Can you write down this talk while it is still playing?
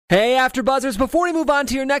Hey, AfterBuzzers, before we move on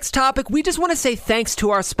to your next topic, we just want to say thanks to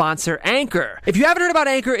our sponsor, Anchor. If you haven't heard about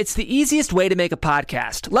Anchor, it's the easiest way to make a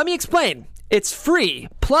podcast. Let me explain. It's free.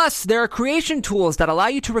 Plus, there are creation tools that allow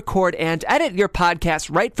you to record and edit your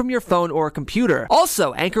podcast right from your phone or computer.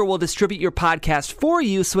 Also, Anchor will distribute your podcast for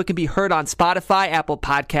you so it can be heard on Spotify, Apple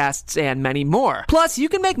Podcasts, and many more. Plus, you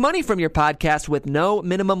can make money from your podcast with no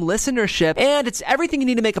minimum listenership, and it's everything you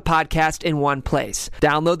need to make a podcast in one place.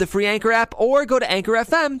 Download the free Anchor app or go to Anchor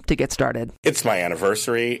FM to get started. It's my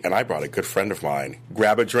anniversary, and I brought a good friend of mine.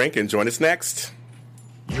 Grab a drink and join us next.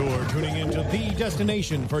 You're tuning into the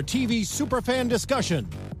destination for TV superfan discussion,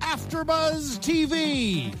 AfterBuzz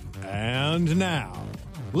TV. And now,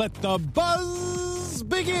 let the buzz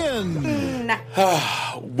begin.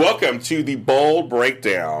 Welcome to the Bold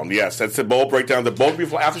Breakdown. Yes, that's the Bold Breakdown, the Bold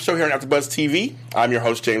Beautiful After Show here on AfterBuzz TV. I'm your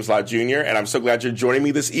host, James Lott Jr., and I'm so glad you're joining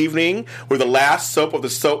me this evening. We're the last soap of the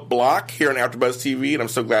soap block here on AfterBuzz TV, and I'm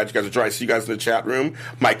so glad you guys are joining. I see you guys in the chat room,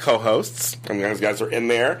 my co-hosts. And you guys are in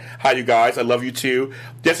there. Hi, you guys. I love you, too.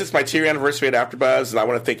 Yes, it's my 2-year anniversary at AfterBuzz, and I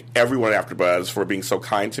want to thank everyone at AfterBuzz for being so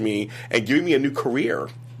kind to me and giving me a new career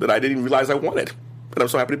that I didn't even realize I wanted. And I'm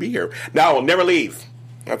so happy to be here. Now, I'll never leave.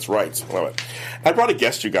 That's right. I love it. I brought a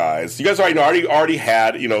guest, you guys. You guys already know. I already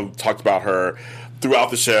had, talked about her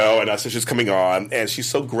throughout the show, and I said she's coming on, and she's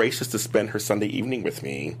so gracious to spend her Sunday evening with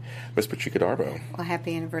me, Miss Patrika Darbo. Well,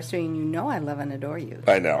 happy anniversary, and you know I love and adore you.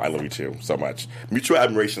 I know. I love you, too, so much. Mutual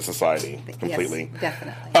Admiration Society, completely. Yes,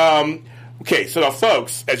 definitely. Okay, so now,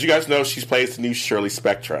 folks, as you guys know, she plays the new Shirley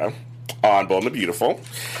Spectra on Bold and the Beautiful.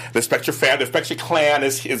 The Spectra clan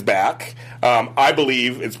is back. I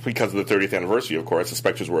believe it's because of the 30th anniversary, of course. The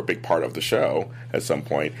Spectras were a big part of the show at some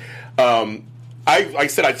point. I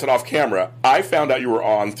said off camera, I found out you were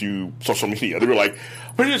on through social media. They were like,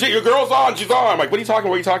 "What did you say? Your girl's on. She's on." I'm like, what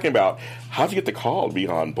are you talking about? How'd you get the call to be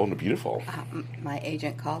on Bold and the Beautiful? My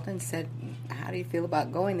agent called and said, "How do you feel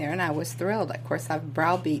about going there?" And I was thrilled. Of course, I've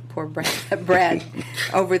browbeat poor Brad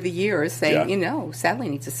over the years saying, Sally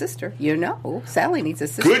needs a sister. Sally needs a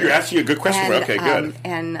sister. Good, you're asking a good question. Okay, good.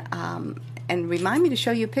 And remind me to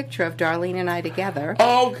show you a picture of Darlene and I together.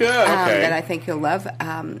 Oh, good. Okay. That I think you'll love.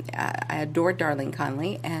 I adore Darlene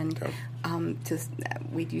Conley, and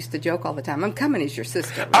we used to joke all the time. I'm coming as your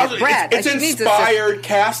sister, right? Brad. It's inspired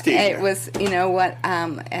casting. It was,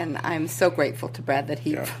 and I'm so grateful to Brad that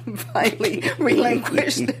he finally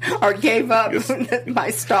relinquished or gave up my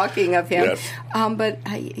stalking of him. Yes. But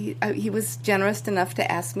he was generous enough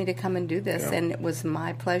to ask me to come and do this, and it was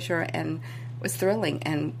my pleasure and was thrilling,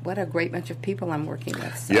 and what a great bunch of people I'm working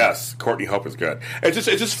with. So. Yes, Courtney Hope is good. It's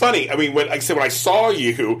just funny. I mean, when I saw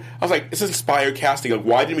you, I was like, this is inspired casting. Like,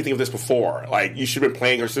 why didn't we think of this before? Like, you should have been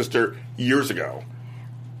playing her sister years ago.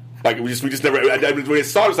 Like, we just never. When I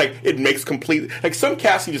saw it, was like, it makes complete. Like, some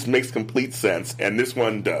casting just makes complete sense, and this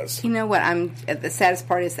one does. You know what? The saddest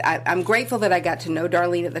part is I'm grateful that I got to know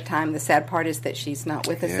Darlene at the time. The sad part is that she's not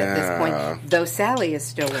with us at this point, though Sally is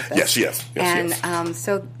still with us. Yes, she is. Yes, and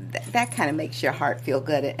so that kind of makes your heart feel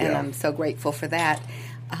good, and I'm so grateful for that.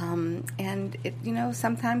 And it,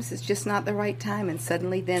 sometimes it's just not the right time, and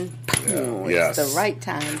suddenly then, it's the right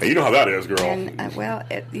time. And you know how that is, girl. And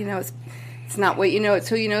it's not what you know, it's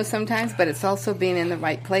who you know sometimes, but it's also being in the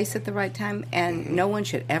right place at the right time, and no one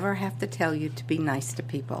should ever have to tell you to be nice to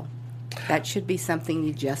people. That should be something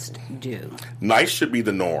you just do. Nice should be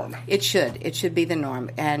the norm. It should. It should be the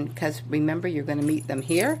norm. And because remember, you're going to meet them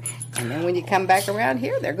here, and then when you come back around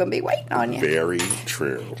here, they're going to be waiting on you. Very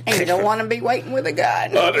true. And you don't want to be waiting with a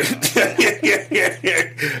gun.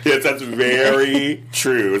 Yes, that's very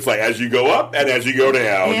true. It's like as you go up and as you go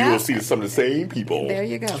down, you will see some of the same people. There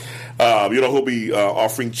you go. Who'll be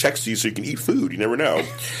offering checks to you so you can eat food. You never know.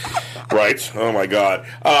 Right? Oh, my God.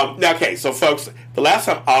 Now, okay, so, folks, the last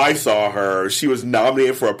time I saw her, she was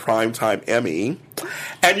nominated for a Primetime Emmy,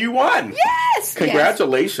 and you won. Yes!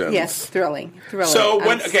 Congratulations. Yes, thrilling. So,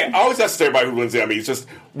 I always ask everybody who wins the Emmy, it's just,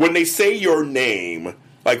 when they say your name,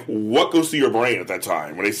 like, what goes through your brain at that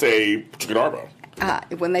time when they say Patrika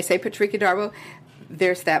Darbo? When they say Patrika Darbo,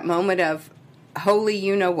 there's that moment of, holy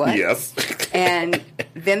you know what. Yes. And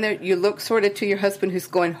then you look sort of to your husband who's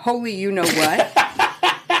going, holy you know what.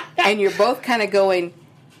 And you're both kind of going,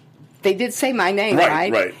 they did say my name,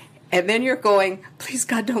 right? Right. And then you're going, please,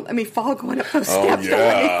 God, don't let me fall going up those steps. Don't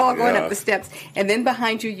let me fall going up the steps. And then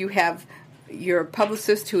behind you have your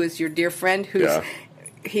publicist, who is your dear friend,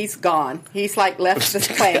 he's gone. He's like left this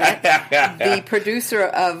planet. The producer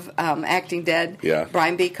of Acting Dead,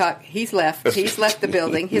 Brian Beacock, he's left. He's left the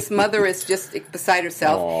building. His mother is just beside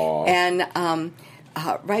herself. Aww. And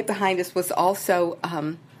right behind us was also...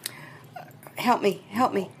 help me.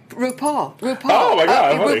 RuPaul. Oh my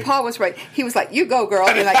God! RuPaul was right. He was like, "You go, girl,"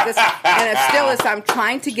 and like this. And still, as I'm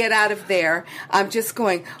trying to get out of there, I'm just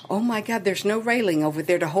going, "Oh my God! There's no railing over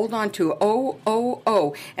there to hold on to."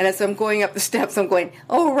 Oh! And as I'm going up the steps, I'm going,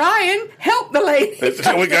 "Oh, Ryan, help the lady!"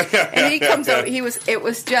 And he comes over. It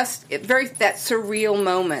was just that surreal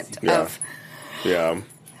moment of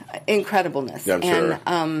incredibleness. Yeah, I'm sure.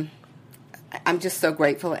 And I'm just so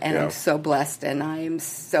grateful, and I'm so blessed, and I am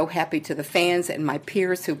so happy to the fans and my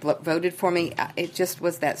peers who voted for me. It just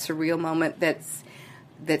was that surreal moment that's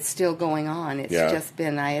still going on. It's just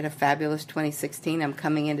been. I had a fabulous 2016. I'm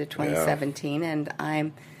coming into 2017, and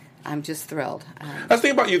I'm just thrilled. That's the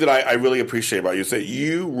thing about you that I really appreciate about you is that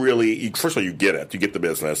you really, first of all, you get it, you get the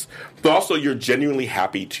business, but also you're genuinely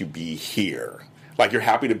happy to be here. Like you're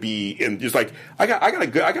happy to be in. Just like I got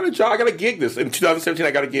a job, I got a gig. This in 2017,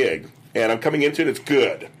 I got a gig. And I'm coming into it, it's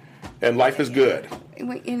good. And life is good.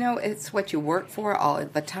 You know, it's what you work for all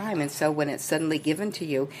the time. And so when it's suddenly given to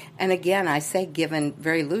you, and again, I say given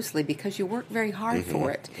very loosely because you work very hard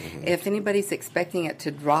for it. Mm-hmm. If anybody's expecting it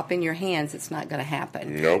to drop in your hands, it's not going to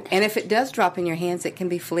happen. Nope. And if it does drop in your hands, it can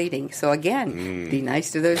be fleeting. So again, be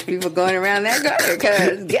nice to those people going around there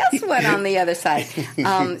because guess what on the other side?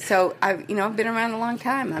 So I've been around a long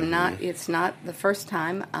time. It's not the first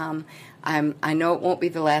time. I know it won't be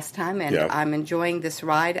the last time, and I'm enjoying this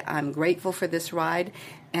ride. I'm grateful for this ride,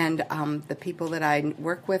 and the people that I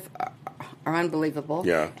work with are unbelievable.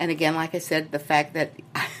 Yeah. And again, like I said, the fact that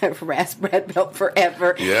I've harassed Brad Belt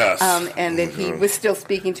forever, and that he was still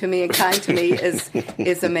speaking to me and kind to me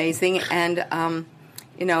is amazing. And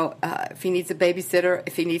if he needs a babysitter,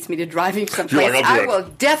 if he needs me to drive him someplace, I will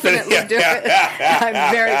definitely do it.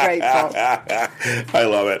 I'm very grateful. I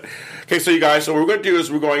love it. Okay, so you guys, so what we're going to do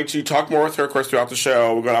is we're going to talk more with her, of course, throughout the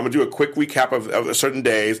show. I'm going to do a quick recap of certain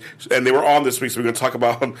days, and they were on this week, so we're going to talk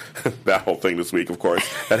about that whole thing this week, of course,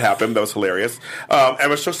 that happened. That was hilarious. And I'm going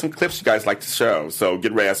to show some clips you guys like to show, so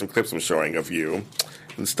get ready to have some clips I'm showing of you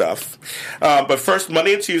and stuff. But first,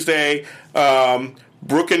 Monday and Tuesday,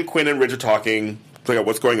 Brooke and Quinn and Ridge are talking. Look at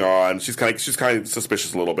what's going on. She's kind of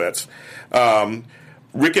suspicious a little bit.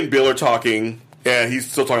 Rick and Bill are talking, and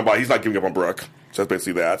he's still talking about he's not giving up on Brooke. So that's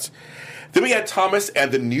basically that. Then we had Thomas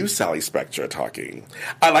and the new Sally Spectra talking.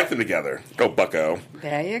 I like them together. Go Bucko.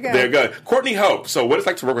 There you go. They're good. Courtney Hope. So what it's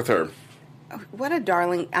like to work with her? What a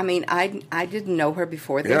darling. I mean, I didn't know her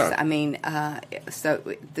before this. Yeah. I mean,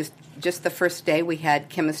 just the first day we had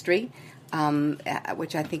chemistry,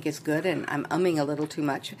 which I think is good, and I'm umming a little too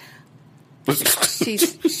much.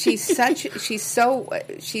 She's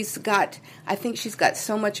got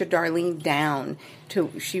so much of Darlene down.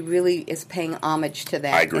 She really is paying homage to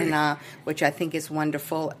that. I agree. And, which I think is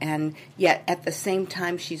wonderful. And yet, at the same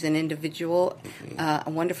time, she's an individual, a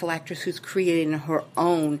wonderful actress who's creating her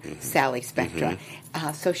own Sally Spectra.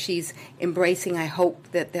 So she's embracing. I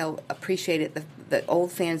hope that they'll appreciate it. The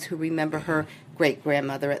old fans who remember her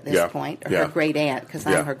great-grandmother at this point, or her great-aunt, because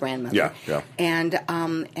I'm her grandmother. And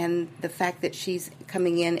the fact that she's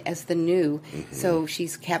coming in as the new, so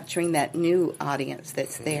she's capturing that new audience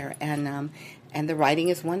that's there. And the writing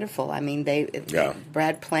is wonderful. I mean,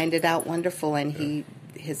 Brad planned it out wonderful, and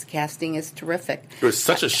his casting is terrific. It was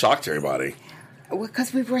such a shock to everybody. Well,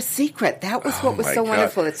 because we were a secret. That was what was so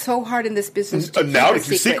wonderful. It's so hard in this business to now keep to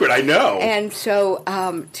keep secret. I know. And so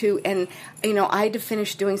I had to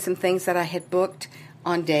finish doing some things that I had booked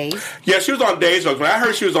on Days. Yeah, she was on Days. When I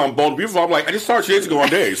heard she was on Bold and Beautiful, I'm like, I just saw her 2 days ago on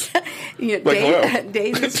Days.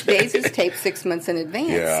 Days is taped 6 months in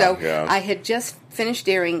advance. I had just finished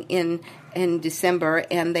airing in December,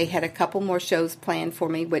 and they had a couple more shows planned for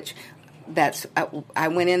me, which... I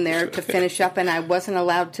went in there to finish up, and I wasn't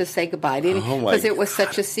allowed to say goodbye to him because it was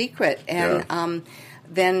such a secret. And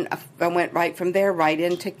then I went right from there right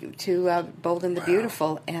into Bold and the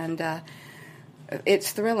Beautiful, and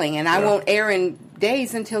it's thrilling. And I won't air in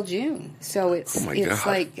Days until June, so it's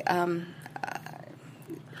like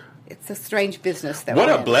it's a strange business. What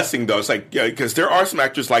a blessing, though! It's like because there are some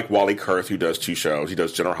actors like Wally Kurth who does 2 shows. He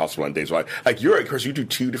does General Hospital on Days. Like you're, of course, you do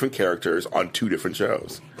 2 different characters on 2 different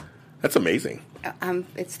shows. That's amazing.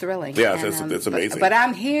 It's thrilling. Yeah, it's amazing. But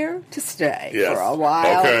I'm here to stay for a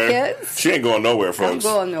while, kids. She ain't going nowhere, folks.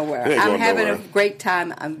 I'm going nowhere. I'm having a great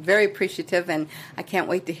time. I'm very appreciative, and I can't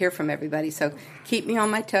wait to hear from everybody. So keep me on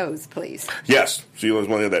my toes, please. Yes, she was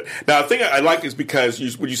one of that. Now, the thing I like is because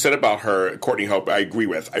what you said about her, Courtney Hope, I agree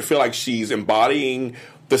with. I feel like she's embodying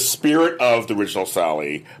the spirit of the original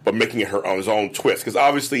Sally, but making it her own, his own twist. Because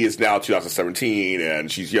obviously it's now 2017, and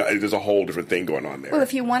there's a whole different thing going on there. Well,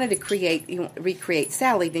 if you wanted to recreate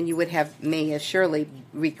Sally, then you would have me as Shirley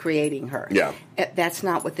recreating her. Yeah. That's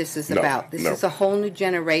not what this is about. This is a whole new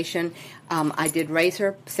generation. I did raise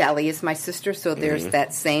her. Sally is my sister, so there's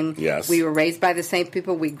that same... Yes. We were raised by the same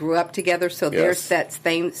people. We grew up together, so there's that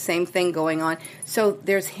same thing going on. So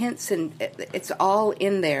there's hints, and it's all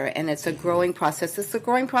in there, and it's a growing process. It's a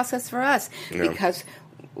growing process for us because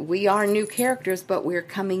we are new characters, but we're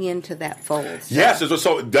coming into that fold. So. Yes,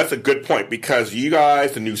 so that's a good point, because you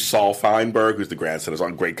guys, the new Saul Feinberg, who's the grandson, is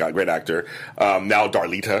on great guy, great actor. Now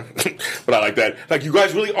Darlita, but I like that. Like, you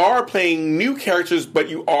guys really are playing new characters, but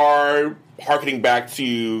you are harkening back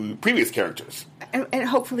to previous characters, and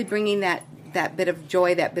hopefully bringing that bit of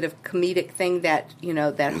joy, that bit of comedic thing, that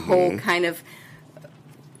that whole kind of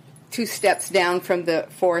 2 steps down from the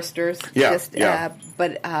Foresters.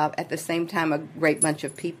 But at the same time, a great bunch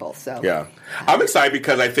of people. So I'm excited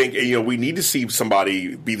because I think we need to see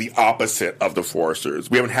somebody be the opposite of the Foresters.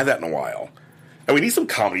 We haven't had that in a while. And we need some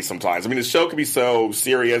comedy sometimes. I mean, the show can be so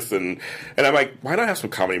serious, and I'm like, why not have some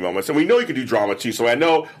comedy moments? And we know you can do drama, too, so I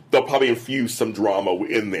know they'll probably infuse some drama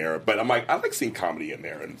in there. But I'm like, I like seeing comedy in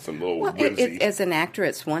there and some little whimsy. As an actor,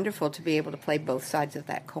 it's wonderful to be able to play both sides of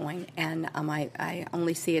that coin. And I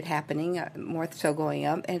only see it happening, more so going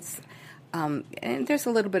up. And there's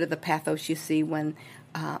a little bit of the pathos you see when...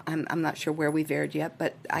 I'm not sure where we've aired yet,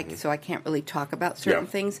 but so I can't really talk about certain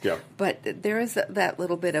things. Yeah. But there is that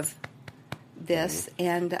little bit of this,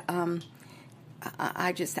 and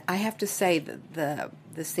I have to say that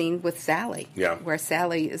the scene with Sally, where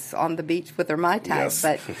Sally is on the beach with her Mai Tai,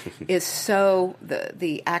 but is so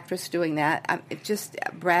the actress doing that.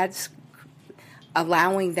 Brad's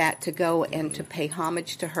allowing that to go and to pay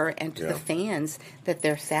homage to her and to the fans that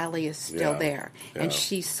their Sally is still there, and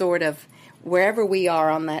she's sort of wherever we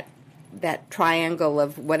are on that triangle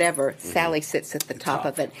of whatever, Sally sits at the top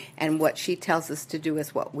of it, and what she tells us to do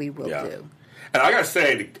is what we will do. And I gotta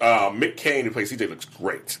say, Mick Cain, who plays CJ, looks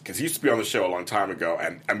great, because he used to be on the show a long time ago,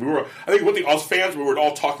 and we were, I think, with us fans, we were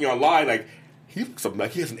all talking online, like, he looks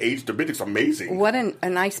like he hasn't aged a bit. Looks amazing. What a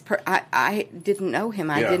nice I didn't know him.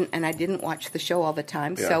 I didn't watch the show all the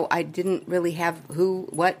time, so I didn't really have who,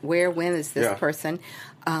 what, where, when is this person.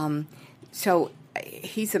 So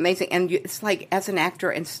he's amazing, and it's like as an actor,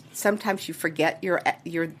 and sometimes you forget you're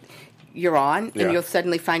on, and you'll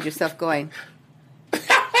suddenly find yourself going,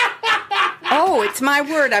 "Oh, it's my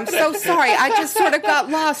word. I'm so sorry. I just sort of got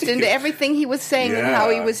lost into everything he was saying and how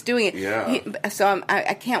he was doing it." Yeah. So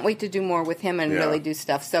I can't wait to do more with him and really do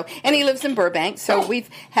stuff. So, and he lives in Burbank, so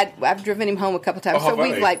I've driven him home a couple times. So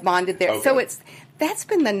we've like bonded there. Okay. So that's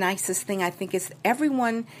been the nicest thing, I think, is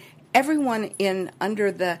everyone in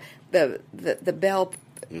under the Bell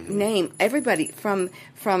name, everybody from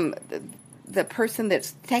the person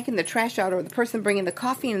that's taking the trash out, or the person bringing the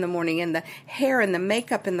coffee in the morning, and the hair and the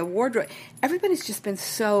makeup and the wardrobe. Everybody's just been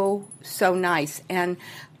so nice. And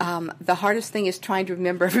the hardest thing is trying to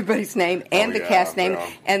remember everybody's name and the cast name.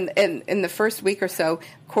 Yeah. And in the first week or so,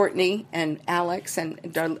 Courtney and Alex and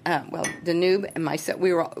Danube and myself,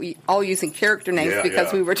 we were all using character names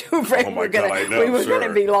because we were too afraid we were going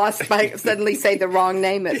to be lost by suddenly say the wrong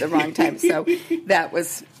name at the wrong time. So that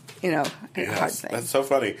was... a hard thing. That's so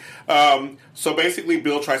funny. So basically,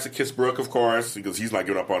 Bill tries to kiss Brooke, of course, because he's not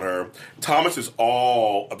giving up on her. Thomas is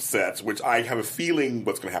all upset, which I have a feeling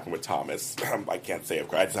what's going to happen with Thomas. I can't say, of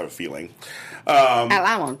course. I just have a feeling.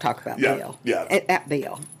 I want to talk about Bill. Yeah. That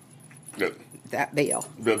Bill. Good. That Bill.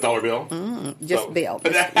 The dollar bill? Bill. Mr. Bill.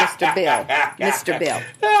 Mr. Bill.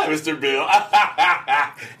 Mr. Bill.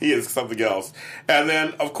 He is something else. And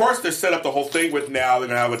then, of course, they're set up the whole thing with now they're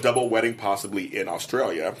going to have a double wedding possibly in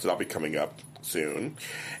Australia. So that'll be coming up soon.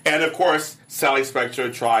 And, of course, Sally Spectre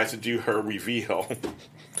tries to do her reveal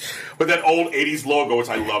with that old 80s logo, which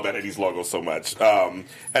I love that 80s logo so much. And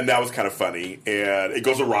that was kind of funny. And it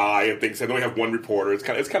goes awry and things. I only have one reporter. It's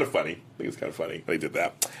kind of funny. I think it's kind of funny. They did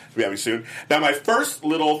that. We'll have you soon. Now, my first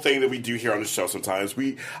little thing that we do here on the show sometimes,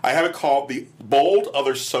 I have it called the Bold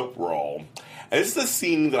Other Soap Roll. And this is a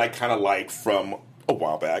scene that I kind of like from a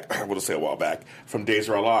while back. We'll just say a while back. From Days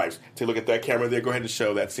of Our Lives. Take a look at that camera there. Go ahead and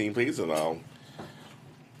show that scene, please. And I'll...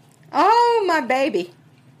 Oh, my baby.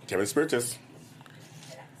 Kevin Spiritus.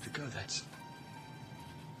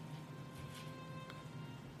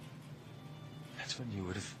 That's when you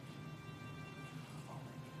would have...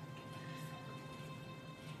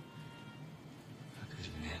 How could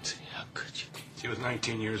you, Nancy? How could you? She was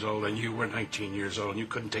 19 years old, and you were 19 years old, and you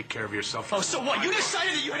couldn't take care of yourself. Oh, so what? You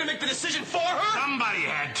decided that you had to make the decision for her? Somebody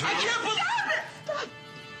had to. I can't believe...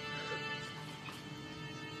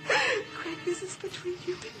 This is between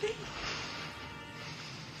you and me.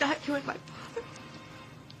 Not you and my father.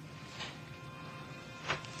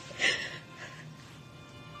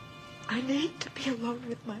 I need to be alone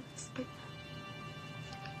with my husband.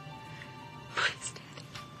 Please, Daddy.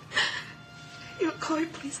 You and Chloe,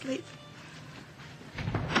 please leave.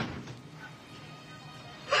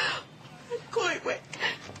 Chloe, wait.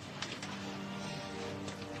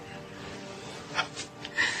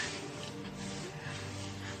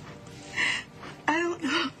 I don't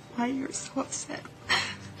know why you're so upset.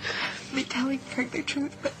 Me telling Craig the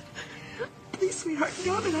truth, but please, sweetheart,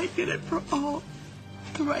 know that I did it for all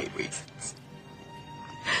the right reasons.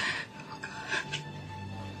 Oh, God.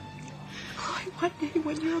 Chloe, one day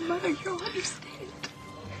when you're a mother, you'll understand.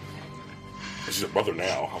 She's a mother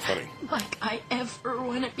now. How funny. Like I ever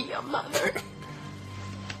want to be a mother.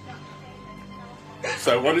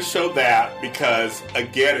 So I want to show that because,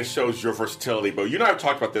 again, it shows your versatility. But you and I have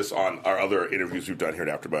talked about this on our other interviews we've done here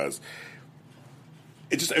at AfterBuzz.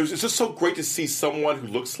 It's just so great to see someone who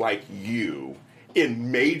looks like you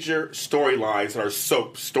in major storylines that are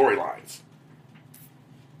soap storylines.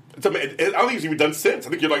 I don't think it's even done since. I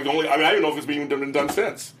think you're like the only. I don't know if it's been even done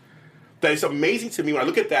since. That is amazing to me when I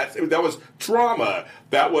look at that. That was drama.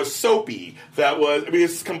 That was soapy. That was.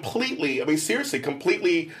 It's completely. Seriously,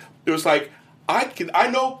 completely. It was like I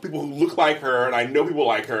know people who look like her, and I know people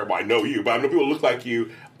like her. Well, I know you, but I know people who look like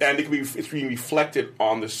you, and it's being reflected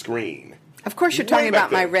on the screen. Of course, you're talking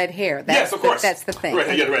about my red hair. Yes, of course. That's the thing.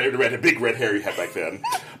 Right, yeah, the big red hair you had back then.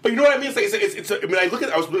 But you know what I mean? I look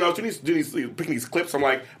at. I was doing these picking these clips. I'm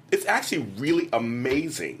like, it's actually really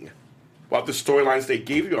amazing. What the storylines they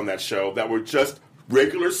gave you on that show that were just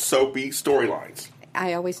regular soapy storylines.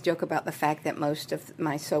 I always joke about the fact that most of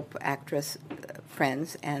my soap actress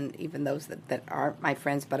friends, and even those that aren't my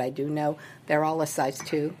friends, but I do know, they're all a size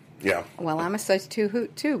 2. Yeah. Well, I'm a size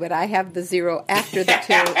 2 too, but I have the 0 after the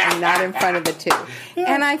 2 and not in front of the 2.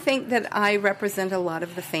 Yeah. And I think that I represent a lot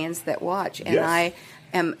of the fans that watch, and yes. I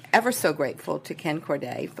am ever so grateful to Ken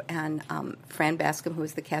Corday and Fran Bascom, who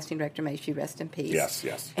is the casting director. May she rest in peace. Yes,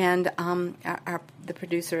 yes. And the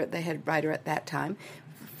producer, the head writer at that time,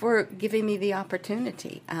 for giving me the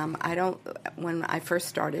opportunity. When I first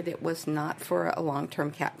started, it was not for a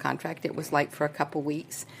long-term contract. It was like for a couple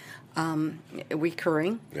weeks,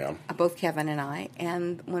 recurring. Yeah. Both Kevin and I.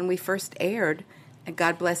 And when we first aired, and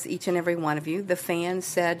God bless each and every one of you, the fans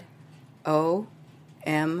said,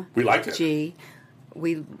 "OMG, we liked it.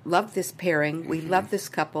 We love this pairing. We love this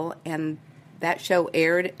couple." And that show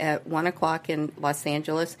aired at 1 o'clock in Los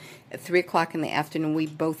Angeles. At 3 o'clock in the afternoon, we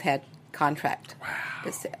both had contract.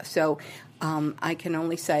 Wow. So I can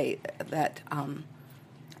only say that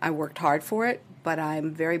I worked hard for it, but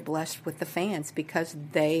I'm very blessed with the fans because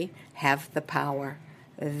they have the power.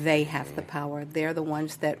 They have the power. They're the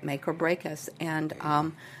ones that make or break us. And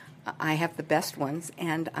I have the best ones,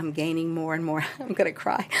 and I'm gaining more and more. I'm going to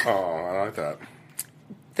cry. Oh, I like that.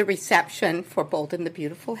 The reception for Bold and the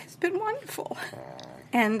Beautiful has been wonderful.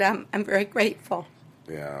 And I'm very grateful.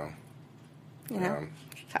 Yeah. You know?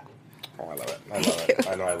 Oh, I love it. I love it.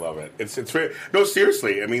 I know I love it. It's very, no,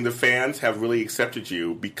 seriously. I mean, the fans have really accepted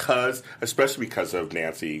you especially because of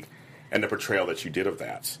Nancy and the portrayal that you did of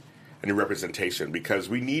that and your representation, because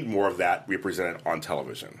we need more of that represented on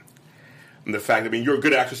television. And the fact, you're a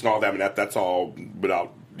good actress and all that, that's all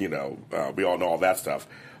without, we all know all that stuff.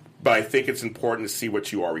 But I think it's important to see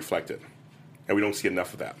what you are reflected. And we don't see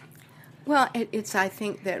enough of that. Well, I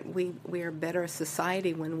think that we are a better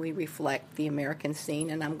society when we reflect the American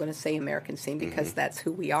scene, and I'm going to say American scene because that's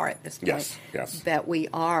who we are at this point. Yes, yes. That we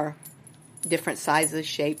are different sizes,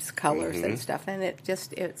 shapes, colors, and stuff, and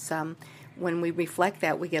it's when we reflect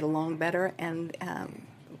that, we get along better, and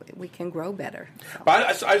we can grow better. So.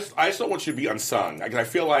 But I just don't want you to be unsung. I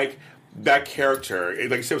feel like that character,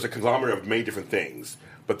 like you said, was a conglomerate of many different things.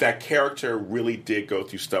 But that character really did go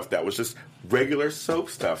through stuff that was just regular soap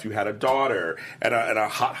stuff. You had a daughter and a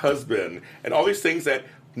hot husband and all these things that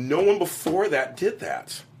no one before that did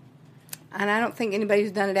that. And I don't think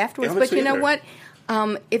anybody's done it afterwards. But you know what?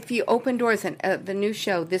 If you open doors, and the new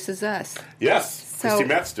show, This Is Us. Yes. Christy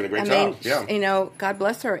Metz doing a great job. Yeah. God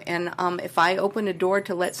bless her. And if I open a door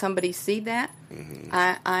to let somebody see that,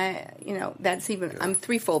 that's even, I'm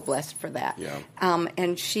threefold blessed for that. Yeah.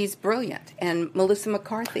 And she's brilliant. And Melissa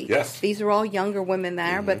McCarthy. Yes. These are all younger women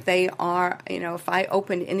there, but they are, if I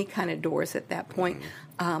opened any kind of doors at that point,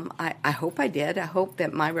 I hope I did. I hope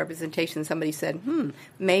that my representation, somebody said,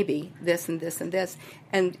 maybe this and this and this.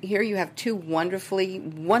 And here you have two wonderfully,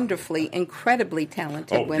 incredibly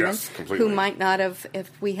talented women who might not have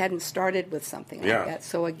if we hadn't started with something like that.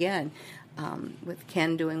 So again, with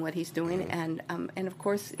Ken doing what he's doing, and of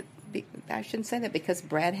course I shouldn't say that because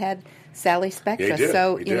Brad had Sally Spectra. Yeah, he did.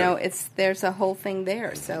 So, He you did. know, there's a whole thing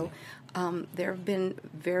there. So there have been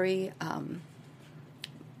very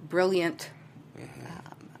brilliant,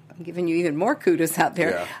 I'm giving you even more kudos out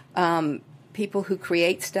there, people who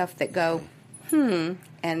create stuff that go,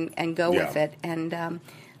 and go with it. And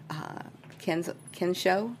Ken's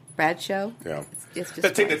show, Brad's show. Yeah. It's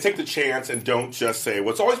just take the chance and don't just say, well,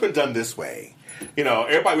 it's always been done this way. You know,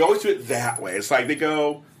 everybody, we always do it that way. It's like they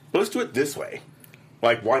go, well, let's do it this way.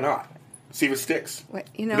 Like, why not? See if it sticks. Well,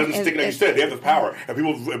 If it doesn't stick, like you said, they have the power. And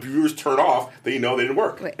if viewers turn off, then you know they didn't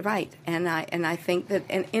work. Right. And I think that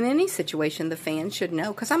in any situation, the fans should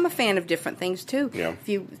know. Because I'm a fan of different things, too. Yeah. If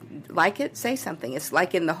you like it, say something. It's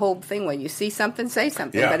like in the whole thing when you see something, say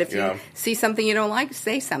something. Yeah, but if you see something you don't like,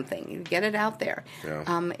 say something. You get it out there.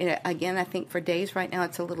 Yeah. Again, I think for days right now,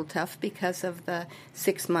 it's a little tough because of the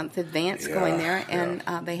 6-month advance going there. And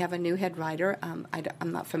they have a new head writer. I'm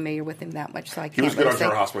not familiar with him that much, so I can't He was good really on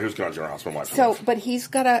General Hospital. He was good on General Hospital. So, but he's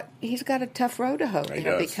got a tough road to hoe He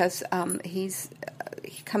there does. because he's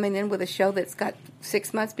coming in with a show that's got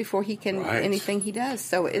 6 months before he can anything he does.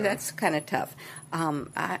 So that's kind of tough.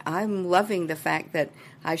 I'm loving the fact that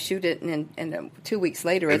I shoot it and 2 weeks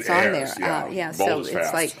later it's on airs, there. Bold So is it's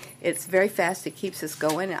fast. like it's very fast. It keeps us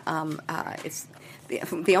going. It's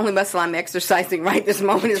the only muscle I'm exercising right this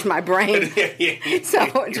moment is my brain. So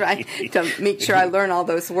I'm trying to make sure I learn all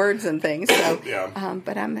those words and things. So,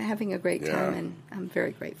 but I'm having a great time, and I'm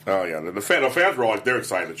very grateful. Oh, yeah. The fans are all, they're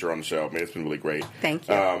excited that you're on the show. I mean, it's been really great. Thank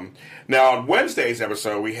you. Now, on Wednesday's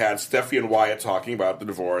episode, we had Steffi and Wyatt talking about the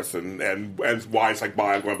divorce, and Wyatt's like,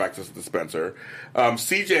 bye, I'm going back to Spencer.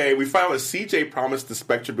 CJ, we found that CJ promised the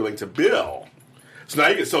Spectre billing to Bill.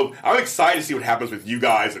 So I'm excited to see what happens with you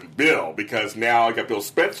guys and Bill, because now I got Bill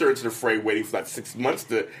Spencer into the fray waiting for that 6 months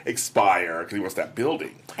to expire because he wants that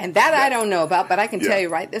building. And that I don't know about, but I can tell you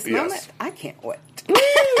right this moment, I can't wait.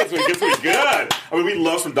 That's when it gets pretty good. I mean, we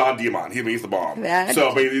love some Don Diamond. He's the bomb.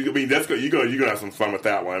 So, I mean, that's good. You're gonna have some fun with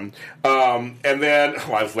that one. And then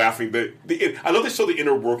I was laughing. I love to show the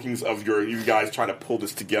inner workings of you guys trying to pull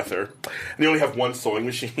this together. And you only have one sewing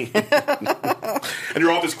machine, and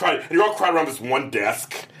you're all crowded around this one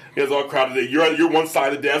desk. It's all crowded. You're one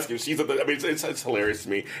side of the desk, and she's at the. I mean, it's hilarious to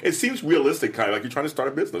me. It seems realistic, kind of like you're trying to start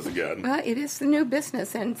a business again. Well, it is the new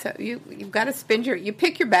business, and so you've got to you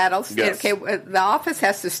pick your battles. Yes. Okay, the office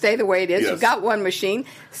has to stay the way it is. Yes. You've got one machine.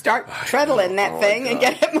 Start treadling that thing and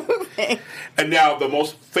get it moving. And now the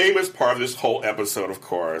most famous part of this whole episode, of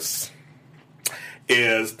course,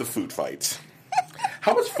 is the food fight.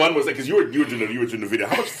 How much fun was that? Because you were doing the video.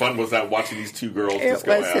 How much fun was that watching these two girls just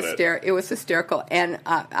go at it? It was hysterical, and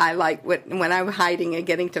I like when I'm hiding and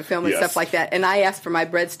getting to film and stuff like that. And I asked for my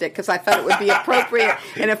breadstick because I thought it would be appropriate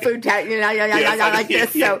in a food tag, like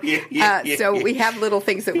this. So we have little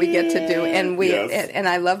things that we get to do, and and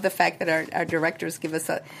I love the fact that our directors give us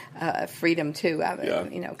a freedom too.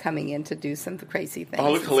 Coming in to do some crazy things. Oh,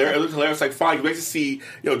 it looked hilarious! It looked hilarious. Like, fine, you get to see,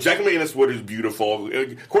 Jacqueline Wood, who's beautiful,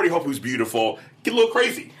 Courtney Hope, who's beautiful, get a little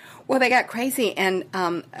crazy. Well, they got crazy, and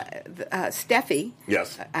Steffi.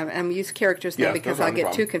 Yes. I'm going to use characters now because I'll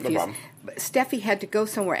get too confused. But Steffi had to go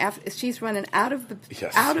somewhere after. She's running out of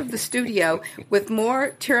the studio with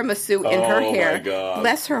more tiramisu in her hair. My God.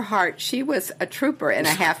 Bless her heart, she was a trooper and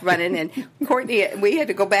a half running. And Courtney, we had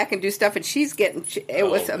to go back and do stuff, and she's getting. It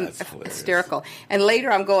was hysterical. And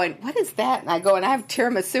later, I'm going, "What is that?" And I go, "And I have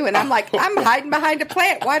tiramisu," and I'm like, "I'm hiding behind a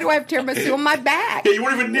plant. Why do I have tiramisu on my back?" Yeah, you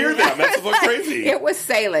weren't even near them. That's so crazy. It was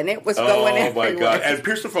sailing. It was going everywhere. Oh my God! And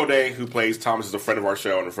Pearson Faudet, who plays Thomas, is a friend of our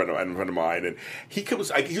show and a friend of mine, and he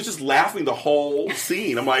was just laughing the whole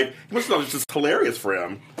scene. I'm like, he must have thought it was just hilarious for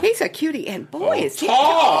him. He's a cutie, and boy, is he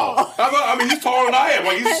tall. I mean, he's taller than I am.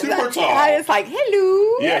 Like, he's super tall. I was like,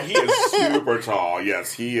 hello. Yeah, he is super tall.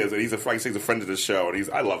 Yes, he is. And he's a friend of the show, and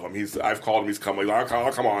I love him. I've called him. He's come. Like,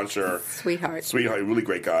 oh, come on, sure. Sweetheart, really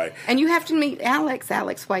great guy. And you have to meet Alex.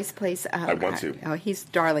 Alex Weiss plays. I want to. Oh, he's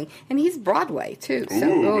darling, and he's Broadway too. So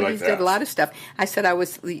like he's did a lot of stuff. I said I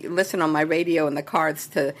was listening on my radio in the cars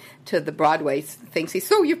to the Broadway things. He said,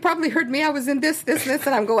 "So you've probably heard me. I was in this,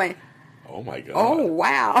 and I'm going." Oh my God! Oh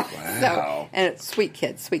wow! Wow! So, and it's sweet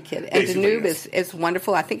kid, and Danube is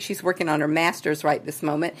wonderful. I think she's working on her master's right this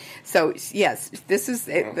moment. So yes, this is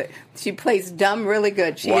she plays dumb really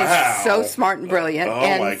good. She is so smart and brilliant. Oh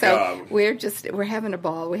and my so God! We're having a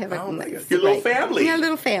ball. We have your little family. Yeah,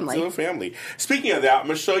 little family. Speaking of that, I'm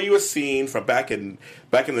going to show you a scene from back in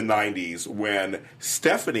the 90s when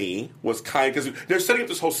Stephanie was because they're setting up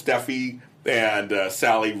this whole Steffi and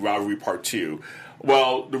Sally rivalry part 2.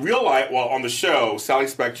 Well, on the show, Sally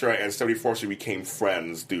Spectra and Stephanie Forster became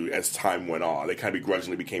friends as time went on. They kind of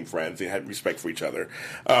begrudgingly became friends. They had respect for each other.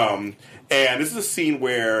 And this is a scene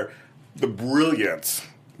where the brilliant,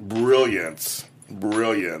 I'll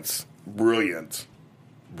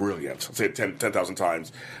say it 10,000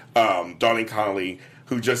 times, Darlene Connolly,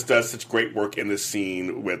 who just does such great work in this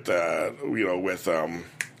scene with oh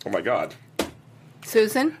my God.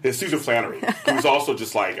 Susan? It's Susan Flannery, who's also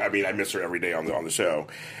just like, I miss her every day on the show.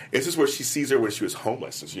 This is where she sees her when she was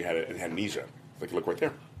homeless and she had amnesia. Like, look right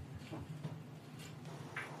there.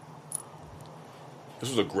 This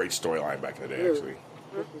was a great storyline back in the day, actually.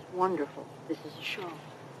 This is wonderful. This is a show.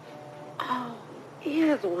 Oh, it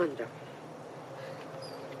is wonderful.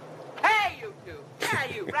 Hey, you two! Yeah,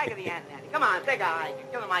 you, Raggedy Ann Nanny. Come on, say hi. You're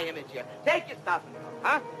killing my image here. Take your stuff and go,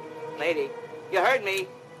 huh? Lady, you heard me.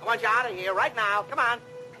 I want you out of here right now. Come on.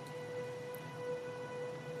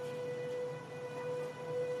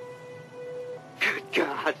 Good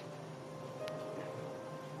God.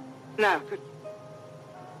 No, good.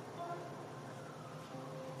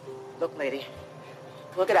 Look, lady.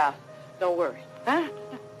 Look it out. Don't worry. Huh?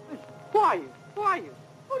 Who are you? Who are you?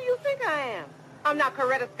 Who do you think I am? I'm not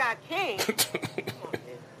Coretta Scott King.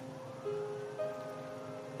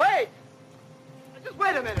 Wait! Just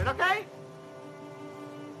wait a minute, okay?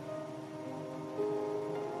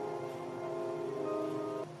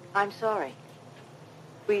 I'm sorry.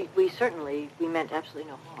 We meant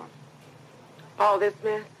absolutely no harm. All this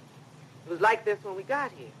mess? It was like this when we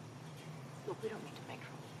got here. Look, we don't mean to make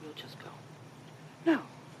trouble. We'll just go. No.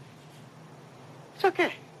 It's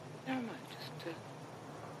okay. Never mind. Just,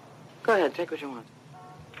 go ahead. Take what you want.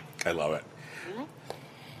 I love it. Really?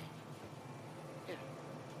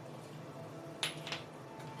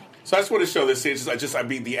 So I just want to show this scene.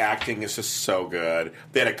 The acting is just so good.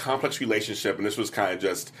 They had a complex relationship, and this was kind of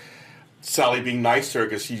just Sally being nice to her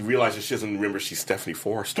because she realizes she doesn't remember she's Stephanie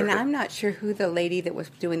Forster. And I'm not sure who the lady that was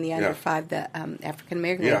doing the under five, the African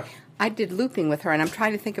American lady. I did looping with her, and I'm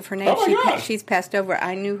trying to think of her name. Oh my God. She's passed over.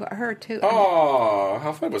 I knew her too. Oh,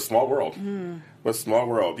 how fun! But Small World. But Small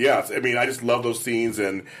World. Yes, I just love those scenes,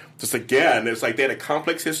 and just again, it's like they had a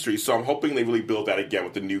complex history. So I'm hoping they really build that again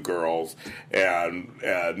with the new girls, and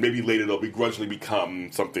maybe later they'll begrudgingly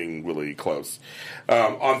become something really close.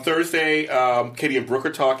 On Thursday, Katie and Brooke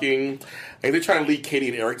are talking. I think they're trying to lead Katie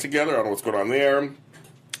and Eric together. I don't know what's going on there.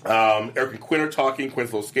 Eric and Quinn are talking. Quinn's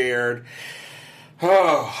a little scared.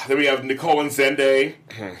 Oh, then we have Nicole and Zende.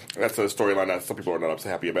 That's a storyline that some people are not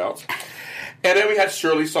happy about. And then we had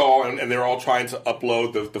Shirley Saul, and they're all trying to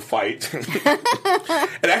upload the fight.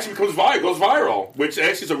 It actually goes viral, which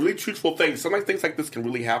actually is a really truthful thing. Sometimes things like this can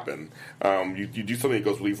really happen. You do something that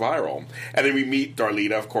goes really viral. And then we meet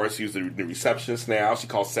Darlita, of course, who's the receptionist now. She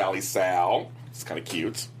calls Sally Sal. It's kind of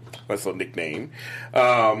cute. That's a nickname.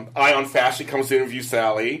 Ion Fashion comes to interview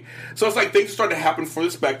Sally. So it's like things are starting to happen for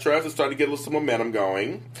the Spectra. It's starting to get some momentum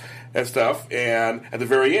going and stuff. And at the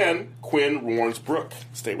very end, Quinn warns Brooke,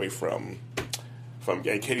 stay away from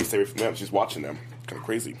and Katie, stay away from them. She's watching them. Kind of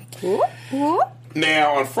crazy.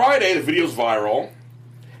 Now, on Friday, the video's viral.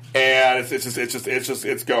 And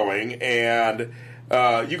it's going. And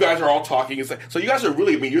you guys are all talking. It's like, so you guys are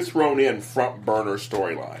really, you're thrown in front burner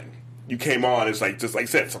storyline. You came on, it's like, just like I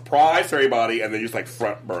said, surprise to everybody, and then you're just like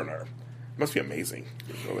front burner. It must be amazing.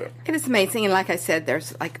 It is amazing, and like I said,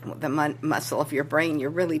 there's like the muscle of your brain. You're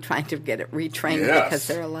really trying to get it retrained because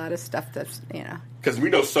there are a lot of stuff that's, Because we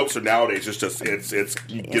know soaps are nowadays, it's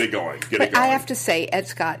you get it going. But I have to say, Ed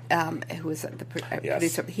Scott, who was the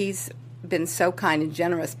producer, he's been so kind and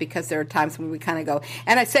generous because there are times when we kind of go,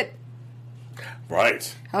 and I said,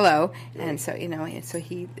 right. Hello. And so,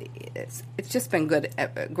 it's just been good,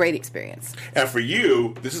 a great experience. And for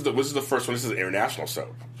you, this is the first one. This is an international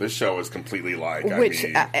soap. This show is completely like,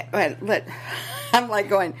 I'm like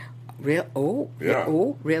going, real? Oh, yeah.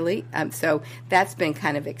 Oh, really? So that's been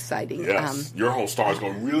kind of exciting. Yes. Your whole star is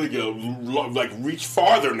going to really reach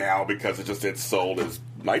farther now because it's sold as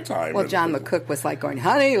nighttime. Well, John McCook was like going,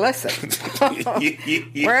 honey, listen,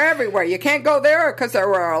 we're everywhere. You can't go there because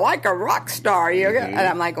we're like a rock star. And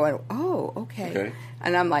I'm like going, oh, okay.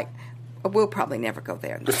 And I'm like, we'll probably never go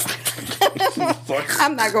there.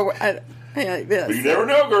 I'm not going. You never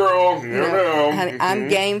know, girl. You never know. Honey, I'm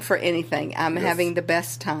game for anything. I'm having the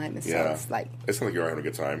best time. So it's like, it sounds like you're having a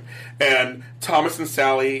good time. And Thomas and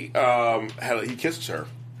Sally, he kisses her.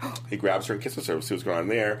 He grabs her and kisses her. We'll see what's going on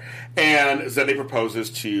there. And Zende proposes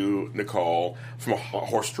to Nicole from a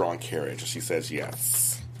horse-drawn carriage. And she says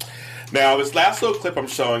yes. Now, this last little clip I'm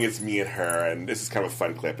showing is me and her. And this is kind of a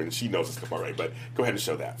fun clip. And she knows this clip already. But go ahead and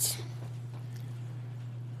show that.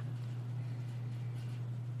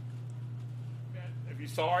 you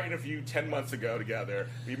saw our interview 10 months ago together.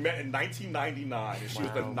 We met in 1999, and she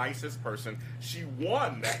was the nicest person. She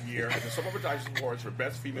won that year at the Soap Opera Digest Awards for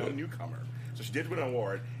Best Female Newcomer. So she did win an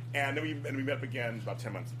award. And then we met up again about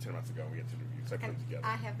 10 months ago. We had to interview. So I put them together.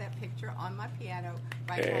 I have that picture on my piano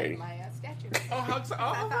right behind my statue. Oh, how exciting.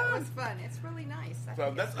 I thought it was fun. It's really nice.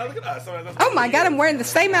 So that's, look at us. Oh, my God, I'm wearing the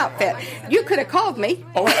same outfit. You could have called me.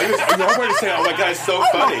 Oh, I'm going to say, oh, my God, it's so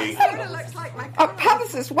funny. It looks like my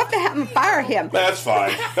publicist. What the hell? Fire him. That's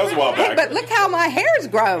fine. That was a while back. Hey, but look how my hair's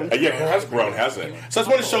grown. Yeah, it has grown, hasn't it? So I just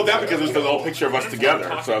wanted to show that because it was the whole picture of us together.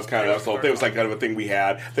 So that's kind of the whole thing. It was like kind of a thing we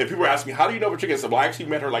had. Then people were asking me, how do you know Patrika? I said, well, I actually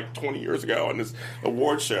met her like 20 years ago on this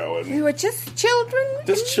award show. And we were just children.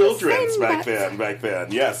 Just children back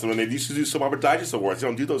then. Yes, and when they used to do Soap Opera Digest Awards, they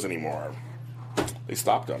don't do those anymore. They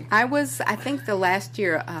stopped them. I think the last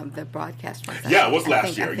year the broadcast was. Yeah, it was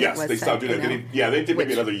last year. Yes, they stopped doing that. They did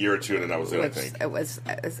maybe another year or two, and then that was it. I think it was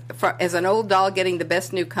as an old doll getting the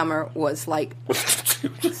best newcomer was like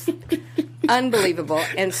unbelievable,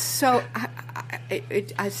 and so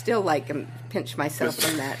I still pinch myself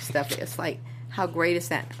from that stuff. It's like, how great is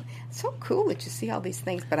that? So cool that you see all these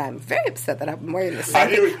things, but I'm very upset that I'm wearing the same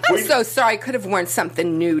thing. I'm so sorry. I could have worn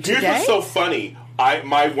something new today. Here's what's so funny.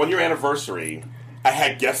 My 1 year anniversary, I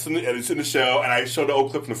had guests in the show, and I showed the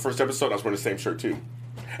old clip from the first episode, and I was wearing the same shirt, too.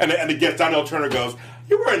 And the guest, Donnell Turner, goes,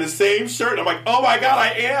 you're wearing the same shirt. And I'm like, oh, my God,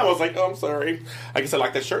 I am. I was like, oh, I'm sorry. I guess I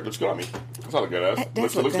like that shirt. It looks good on me. That's all it good as. It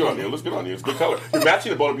looks good on you. It looks good on you. It's a good color. You're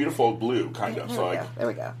matching the beautiful blue, kind of. There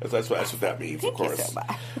we go. That's what that means, of course.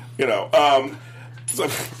 You so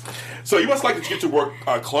much. So you must like to get to work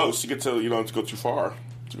close. You get to, to go too far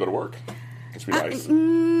to go to work. It's pretty nice. I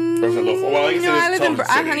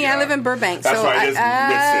live in Burbank. That's right.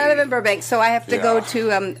 I live in Burbank, so I have to go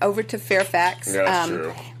to over to Fairfax,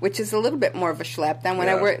 true. Which is a little bit more of a schlep than when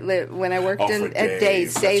I worked at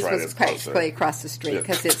Days. Days was practically across the street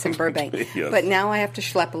because it's in Burbank. Yes. But now I have to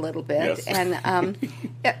schlep a little bit, and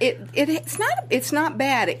it's not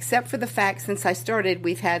bad except for the fact since I started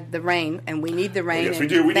we've had the rain and we need the rain. Yes, we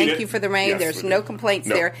do. Thank you for the rain. Yes, There's no complaints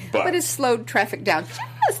there, but it's slowed traffic down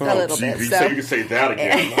just a little bit. So you can say that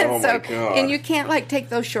again. My God. And you can't take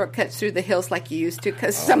those shortcuts through the hills like you used to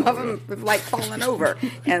because some of them have fallen over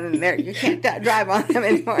and you can't drive on them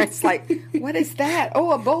anymore. It's like, what is that?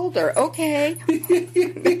 Oh, a boulder. Okay.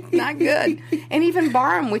 Not good. And even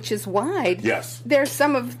Barham, which is wide, there's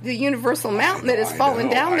some of the Universal Mountain that has fallen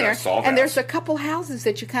down there. And there's a couple houses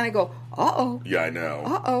that you kind of go, uh-oh. Yeah, I know.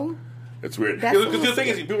 Uh-oh. It's weird. Because the thing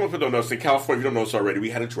is, people don't notice, in California, if you don't notice already, we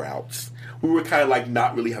had a drought. We were kind of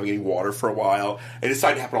not really having any water for a while, and it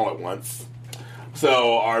decided to happen all at once.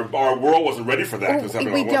 So our world wasn't ready for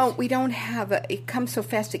that. We don't have it comes so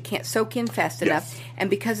fast it can't soak in fast enough, and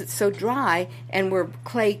because it's so dry and we're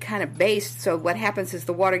clay kind of based, so what happens is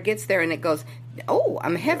the water gets there and it goes, oh,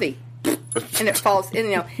 I'm heavy. And it falls,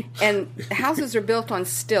 and houses are built on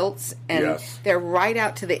stilts, and they're right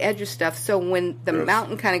out to the edge of stuff. So when the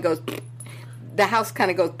mountain kind of goes, the house kind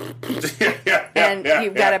of goes, and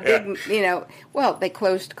you've got a big, well, they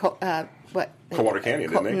closed Coldwater Canyon,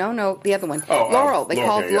 didn't they? No, the other one. Oh, Laurel. They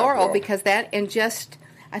called Laurel Laurel because that, and just,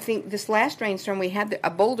 I think this last rainstorm we had, a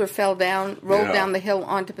boulder fell down, rolled down the hill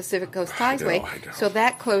onto Pacific Coast Highway, so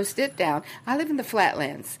that closed it down. I live in the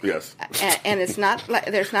flatlands. Yes. And it's not,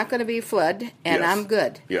 there's not going to be a flood, and I'm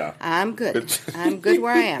good. Yeah. I'm good. I'm good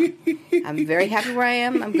where I am. I'm very happy where I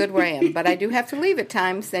am. I'm good where I am. But I do have to leave at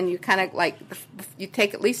times, and you kind of you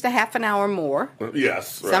take at least a half an hour more.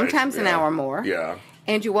 Yes. Right. Sometimes an hour more. Yeah.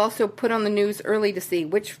 And you also put on the news early to see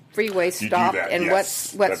which freeway stopped and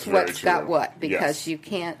what's got what, because you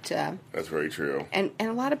can't. That's very true. And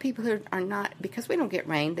a lot of people are not, because we don't get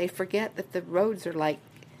rain, they forget that the roads are like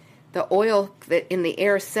the oil that in the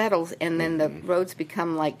air settles, and then the roads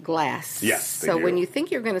become like glass. Yes, so when you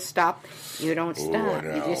think you're going to stop, you don't stop.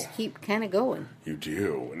 You just keep kind of going. You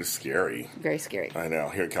do, and it's scary. Very scary. I know,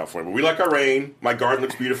 here in California. But we like our rain. My garden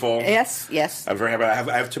looks beautiful. Yes. I'm very happy.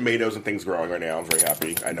 I have tomatoes and things growing right now. I'm very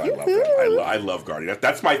happy. I know. I love that. I love gardening.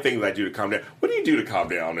 That's my thing that I do to calm down. What do you do to calm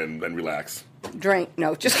down and relax? Drink.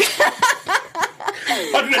 No, just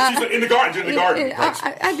in the garden.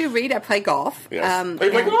 I do read. I play golf. Yes. You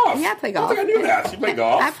play golf? Yeah, I play golf. I think I knew that. You play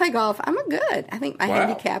golf? I play golf. I'm good. I think my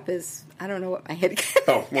handicap is, I don't know what my handicap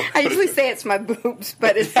is. I usually say it's my boobs,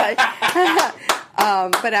 but it's like,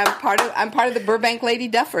 but I'm part of the Burbank Lady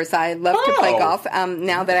Duffers. I love to play golf.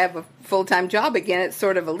 Now that I have a full-time job again, it's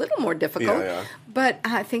sort of a little more difficult. Yeah. But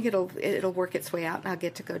I think it'll work its way out, and I'll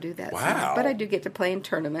get to go do that. Wow. But I do get to play in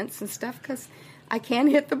tournaments and stuff because I can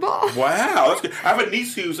hit the ball. Wow, that's good. I have a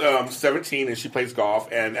niece who's 17 and she plays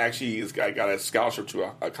golf, and actually got a scholarship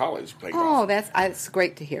to a college playing golf. Oh, that's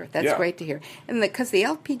great to hear. That's great to hear. And because the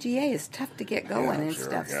LPGA is tough to get going and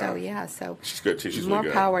stuff. Yeah. So she's good too. She's more really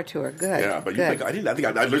good. Power to her. Good. Yeah, but good. I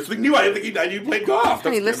literally knew. I didn't think you played golf.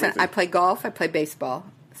 Hey, listen, I play golf. I play baseball.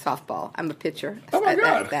 Softball. I'm a pitcher. Oh my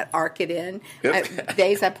God! That arc it in.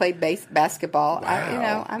 Days I played basketball.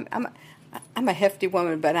 Wow. I'm a hefty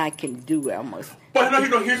woman, but I can do it almost. But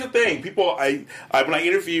here's the thing. People, when I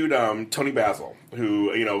interviewed Toni Basil,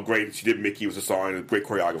 who great, she did Mickey was a song, a great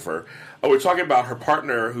choreographer. We're talking about her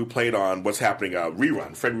partner who played on What's Happening,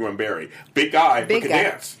 Rerun, Fred Rerun Barry, big guy, but can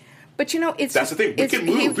dance. But that's the thing. We can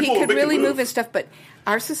move. He could really move and stuff, but.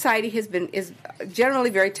 Our society is generally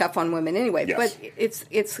very tough on women anyway, but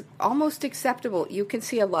it's almost acceptable. You can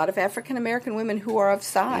see a lot of African American women who are of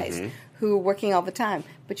size, who are working all the time,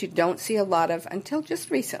 but you don't see a lot of, until just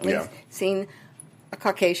recently, seen a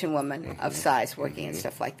Caucasian woman of size working and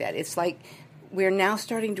stuff like that. It's like we're now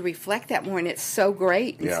starting to reflect that more, and it's so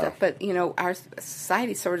great and stuff. But our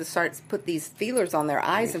society sort of starts to put these feelers on their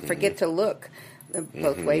eyes and forget to look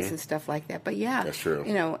both ways and stuff like that. But that's true.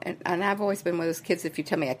 And I've always been one of those kids, if you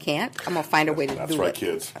tell me I can't, I'm going to find a way to do it. That's right,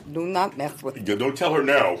 kids. Do not mess with me. Don't tell her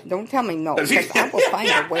no. Don't tell me no, because I will find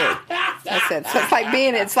a way. That's it. So it's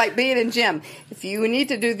like being in gym. If you need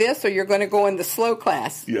to do this, or you're going to go in the slow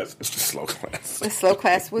class. Yes, it's the slow class. The slow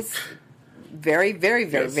class was very, very,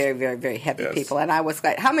 very, very, very, very heavy people. And I was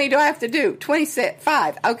like, how many do I have to do?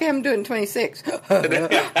 25. Okay, I'm doing 26.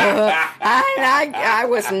 I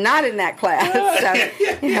was not in that class. So,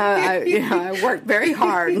 I worked very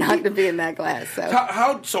hard not to be in that class.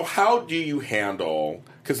 So how do you handle,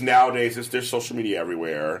 because nowadays there's social media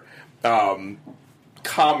everywhere,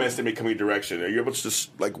 comments that may come in your direction? Are you able to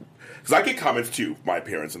just, because I get comments too, my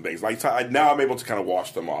parents and things. Now I'm able to kind of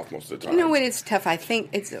wash them off most of the time. It's tough. I think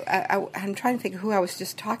it's. I'm trying to think of who I was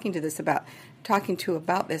just talking to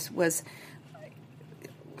about this. Was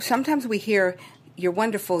sometimes we hear, "You're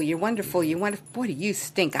wonderful. You're wonderful. You're wonderful. Boy, do you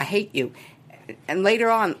stink. I hate you." And later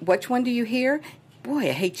on, which one do you hear? Boy,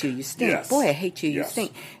 I hate you. You stink. Yes. Boy, I hate you. You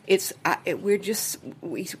stink. It's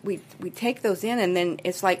we take those in, and then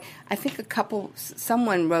it's like, I think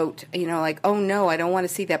someone wrote, oh no, I don't want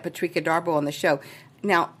to see that Patrika Darbo on the show.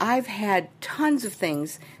 Now, I've had tons of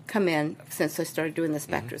things come in since I started doing the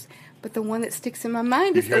Spectres. But the one that sticks in my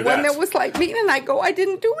mind is the one that was like mean, and I go, I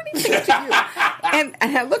didn't do anything to you. and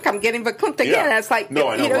I look, I'm getting verklempt again. And it's like, no,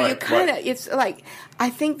 I know, you kind of, it's like, I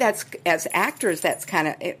think that's, as actors, that's kind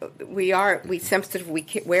of, we sensitive, we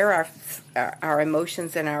wear our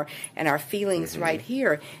emotions and our feelings right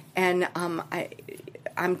here. And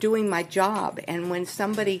I'm doing my job. And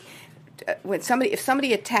if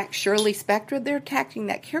somebody attacks Shirley Spectre, they're attacking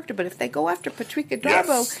that character. But if they go after Patrika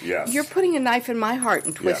Darbo, you're putting a knife in my heart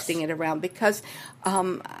and twisting it around, because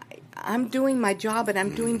I'm doing my job and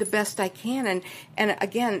I'm doing the best I can. And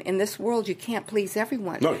again, in this world, you can't please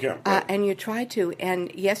everyone. No, you can't. Right. And you try to.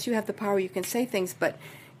 And yes, you have the power. You can say things, but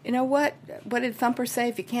you know what? What did Thumper say?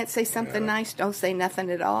 If you can't say something nice, don't say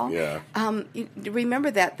nothing at all. Yeah.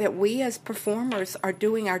 Remember that we as performers are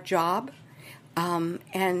doing our job,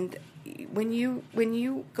 and when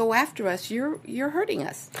you go after us, you're hurting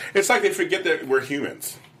us. It's like they forget that we're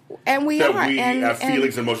humans. And we that are. We have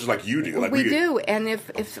feelings and emotions like you do. Like we do. And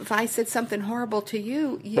if I said something horrible to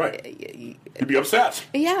you, you'd be upset.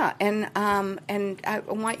 Yeah, and I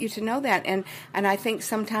want you to know that. And I think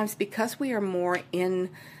sometimes because we are more in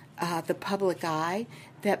the public eye,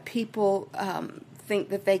 that people think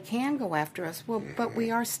that they can go after us. Well, but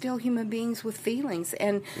we are still human beings with feelings,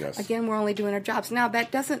 and again, we're only doing our jobs. Now,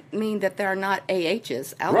 that doesn't mean that there are not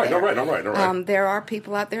AHs out there. Right. There are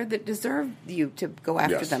people out there that deserve you to go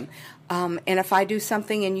after them. And if I do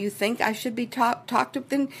something and you think I should be talked to,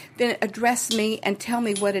 then address me and tell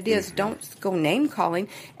me what it is. Don't go name calling,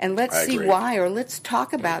 and let's see why, or let's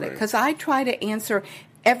talk about it. Because I try to answer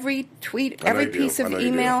every tweet, every piece of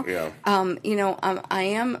email. I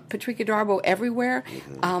am Patrika Darbo everywhere.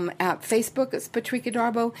 At Facebook, it's Patrika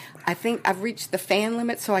Darbo. I think I've reached the fan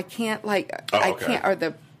limit, so I can't or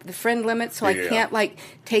the friend limit, so I can't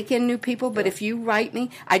take in new people. But if you write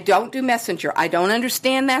me, I don't do Messenger. I don't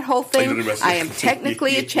understand that whole thing. I am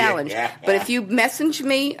technically a challenge. But if you message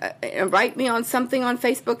me and write me on something on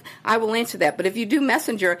Facebook, I will answer that. But if you do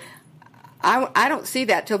Messenger, I don't see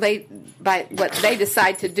that till by what they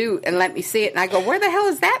decide to do and let me see it. And I go, where the hell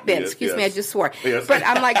has that been? Excuse me, I just swore. Yes. But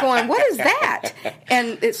I'm like going, what is that?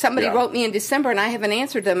 And somebody wrote me in December, and I haven't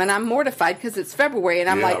answered them, and I'm mortified because it's February, and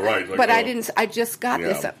I'm but I didn't. I just got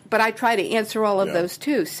this. But I try to answer all of those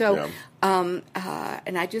too. So.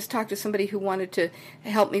 And I just talked to somebody who wanted to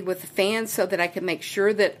help me with the fans so that I could make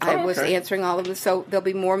sure that I was answering all of them. So there'll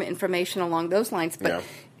be more information along those lines.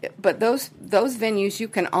 But those venues you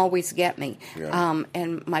can always get me.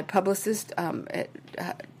 And my publicist at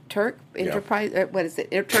Turk Enterprise, what is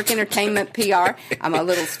it? Turk Entertainment PR. I'm a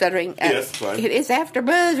little stuttering. Yes, fine. It is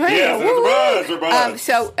AfterBuzz Radio. Yes,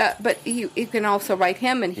 AfterBuzz. But you can also write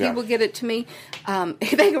him, and he will get it to me.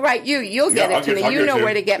 They can write you. You'll get it to me. You know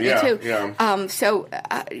where to get me too.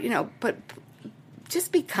 But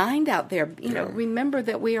just be kind out there. Remember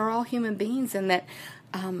that we are all human beings, and that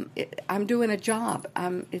I'm doing a job.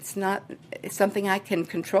 It's something I can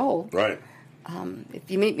control. Right. If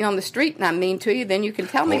you meet me on the street and I'm mean to you, then you can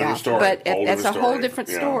tell me off. But that's a whole different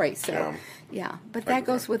story. So, but that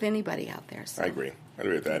goes with anybody out there. So. I agree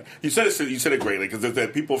with that. You said it greatly, because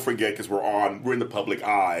that people forget, because we're in the public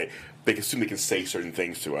eye. They assume they can say certain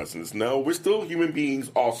things to us, and we're still human beings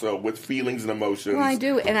also with feelings and emotions. Well, I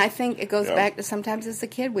do, and I think it goes back to sometimes as a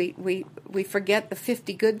kid we forget the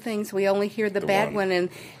 50 good things. We only hear the bad one, and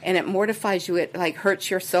it mortifies you. It like hurts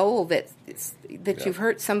your soul that you've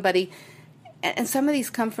hurt somebody. And some of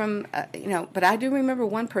these come from, but I do remember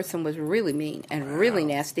one person was really mean and really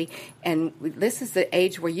nasty. And this is the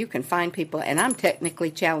age where you can find people, and I'm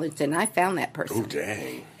technically challenged, and I found that person. Oh,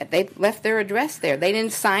 dang. They left their address there. They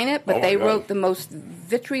didn't sign it, but they wrote the most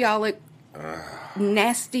vitriolic,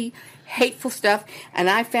 nasty, hateful stuff.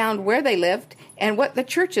 And I found where they lived and what the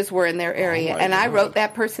churches were in their area. And I wrote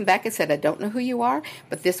that person back and said, I don't know who you are,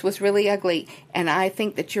 but this was really ugly. And I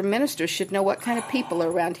think that your ministers should know what kind of people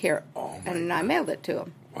are around here. And I mailed it to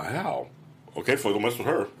him. Wow. Okay, so don't mess with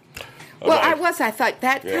her. Well, I thought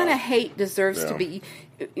that kind of hate deserves to be...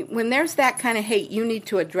 When there's that kind of hate, you need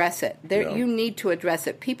to address it. You need to address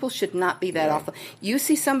it. People should not be that awful. You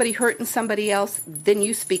see somebody hurting somebody else, then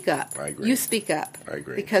you speak up. I agree. You speak up. I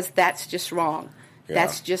agree. Because that's just wrong. Yeah.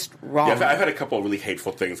 That's just wrong. Yeah, I've had a couple of really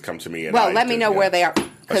hateful things come to me. And let me know where they are.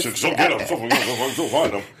 I should go get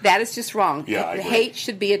them. That is just wrong. Yeah, I agree. Hate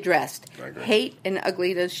should be addressed. I agree. Hate and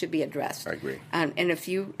ugliness should be addressed. I agree. And if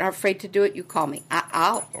you are afraid to do it, you call me.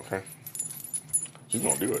 I'll. Okay. She's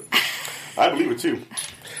going to do it. I believe it, too.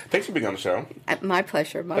 Thanks for being on the show. My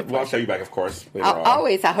pleasure. Well, I'll show you back, of course.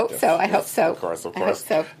 Always. I hope so. I hope so. Of course. I hope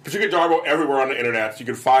so. Patrika Darbo everywhere on the internet. You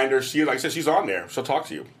can find her. Like I said, she's on there. She'll talk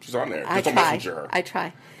to you. She's on there. Just don't messenger her. I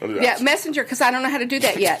try. Don't do that. Yeah, messenger, because I don't know how to do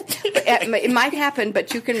that yet. It might happen,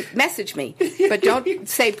 but you can message me. But don't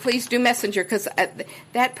say, please do messenger, because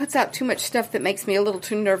that puts out too much stuff that makes me a little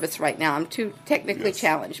too nervous right now. I'm too technically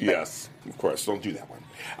challenged. Yes, of course. Don't do that one.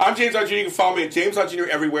 I'm James R. Jr. You can follow me at James R. Jr.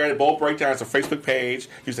 everywhere. The Bold Breakdown is a Facebook page.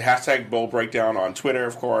 Use the hashtag Bold Breakdown on Twitter,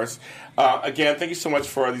 of course. Again, thank you so much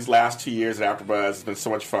for these last 2 years at AfterBuzz. It's been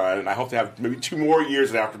so much fun, and I hope to have maybe 2 more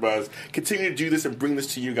years at AfterBuzz. Continue to do this and bring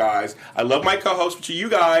this to you guys. I love my co-hosts, which are you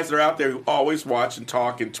guys that are out there who always watch and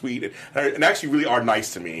talk and tweet and actually really are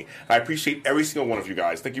nice to me. I appreciate every single one of you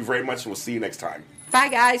guys. Thank you very much, and we'll see you next time. Bye,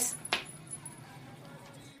 guys.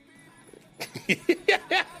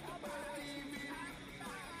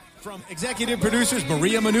 From executive producers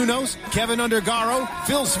Maria Menounos, Kevin Undergaro,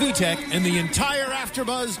 Phil Svitek, and the entire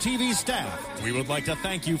AfterBuzz TV staff, we would like to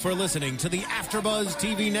thank you for listening to the AfterBuzz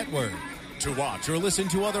TV network. To watch or listen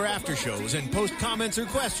to other after shows and post comments or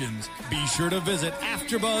questions, be sure to visit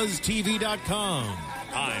AfterBuzzTV.com.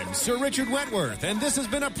 I'm Sir Richard Wentworth, and this has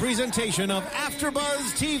been a presentation of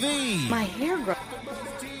AfterBuzz TV. My hair grows.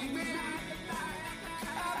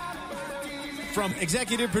 From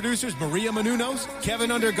executive producers Maria Menounos, Kevin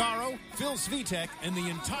Undergaro, Phil Svitek, and the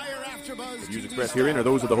entire AfterBuzz TV The views expressed herein are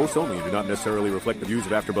those of the hosts only and do not necessarily reflect the views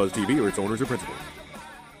of AfterBuzz TV or its owners or principals.